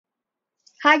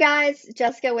Hi guys,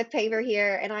 Jessica with Paver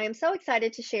here, and I am so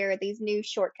excited to share these new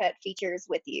shortcut features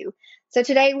with you. So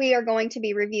today we are going to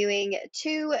be reviewing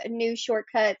two new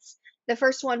shortcuts. The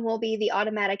first one will be the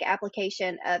automatic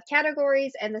application of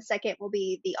categories, and the second will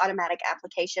be the automatic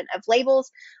application of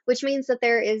labels, which means that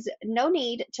there is no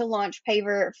need to launch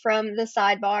Paver from the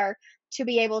sidebar to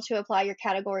be able to apply your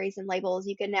categories and labels.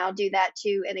 You can now do that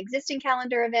to an existing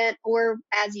calendar event or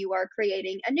as you are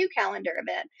creating a new calendar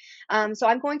event. So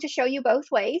I'm going to show you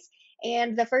both ways.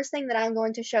 And the first thing that I'm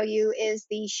going to show you is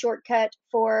the shortcut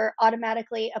for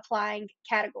automatically applying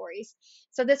categories.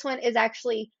 So this one is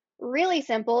actually really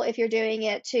simple if you're doing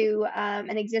it to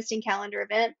an existing calendar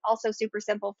event, also super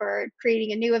simple for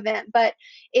creating a new event. But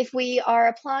if we are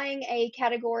applying a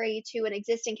category to an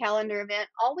existing calendar event,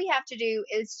 all we have to do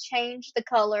is change the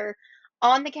color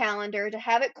on the calendar to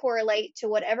have it correlate to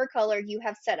whatever color you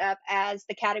have set up as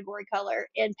the category color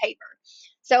in Paver.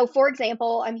 So for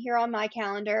example, I'm here on my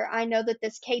calendar. I know that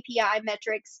this KPI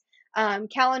metrics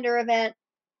calendar event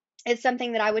is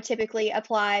something that I would typically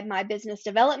apply my business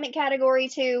development category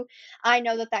to. I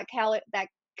know that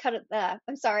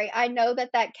I know that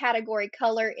that category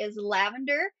color is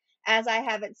lavender as I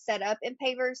have it set up in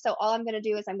Paver. So all I'm going to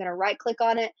do is I'm going to right click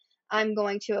on it. I'm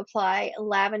going to apply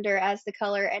lavender as the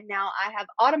color, and now I have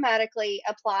automatically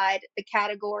applied the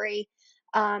category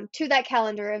to that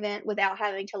calendar event without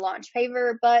having to launch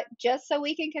Paver. But just so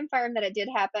we can confirm that it did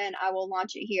happen, I will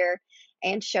launch it here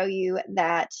and show you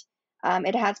that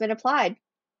it has been applied.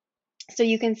 So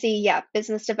you can see, yeah,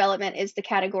 business development is the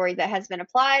category that has been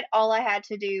applied. All I had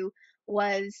to do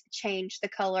was change the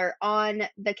color on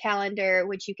the calendar,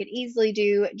 which you could easily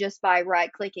do just by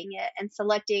right clicking it and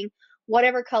selecting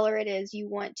whatever color it is you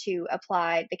want to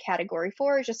apply the category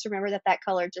for. Just remember that that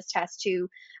color just has to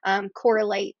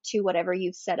correlate to whatever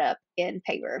you've set up in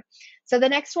Paver. So the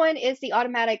next one is the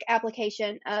automatic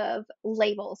application of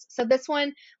labels. So this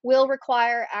one will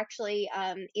require actually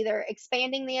either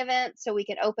expanding the event so we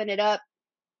can open it up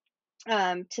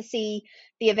to see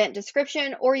the event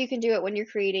description, or you can do it when you're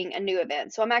creating a new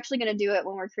event. So I'm actually going to do it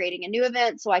when we're creating a new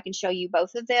event so I can show you both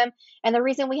of them. And the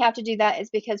reason we have to do that is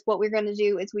because what we're going to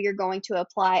do is we are going to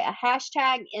apply a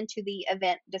hashtag into the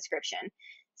event description.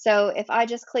 So if I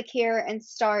just click here and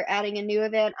start adding a new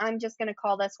event, I'm just going to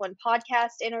call this one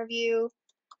podcast interview.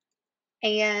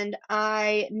 And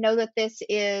I know that this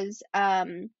is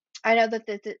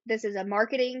this is a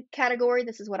marketing category.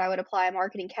 This is what I would apply a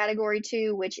marketing category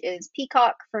to, which is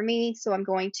peacock for me. So I'm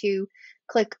going to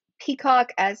click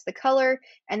peacock as the color,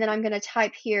 and then I'm going to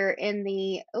type here in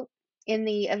the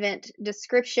event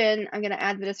description. I'm going to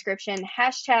add the description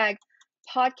hashtag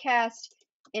podcast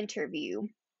interview.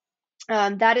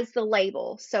 That is the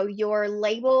label. So your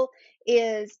label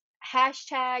is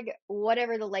hashtag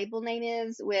whatever the label name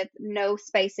is with no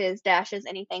spaces, dashes,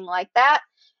 anything like that.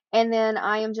 And then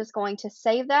I am just going to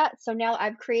save that. So now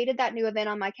I've created that new event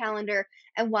on my calendar.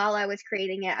 And while I was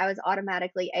creating it, I was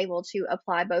automatically able to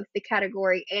apply both the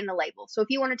category and the label. So if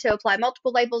you wanted to apply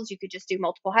multiple labels, you could just do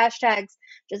multiple hashtags,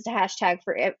 just a hashtag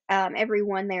for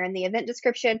everyone there in the event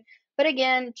description. But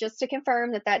again, just to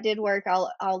confirm that that did work,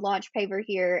 I'll launch Paver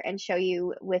here and show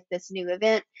you with this new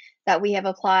event that we have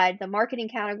applied the marketing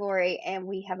category and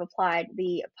we have applied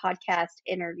the podcast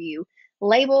interview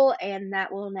label, and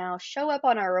that will now show up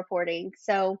on our reporting.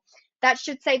 So that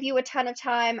should save you a ton of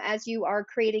time as you are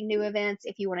creating new events.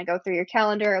 If you want to go through your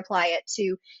calendar, apply it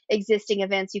to existing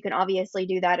events, you can obviously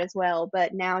do that as well.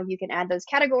 But now you can add those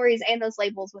categories and those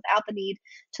labels without the need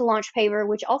to launch Paver,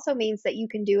 which also means that you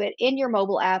can do it in your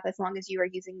mobile app as long as you are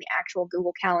using the actual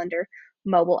Google Calendar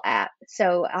mobile app.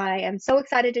 So I am so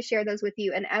excited to share those with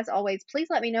you. And as always, please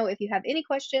let me know if you have any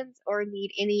questions or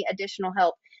need any additional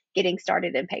help getting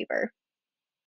started in Paver.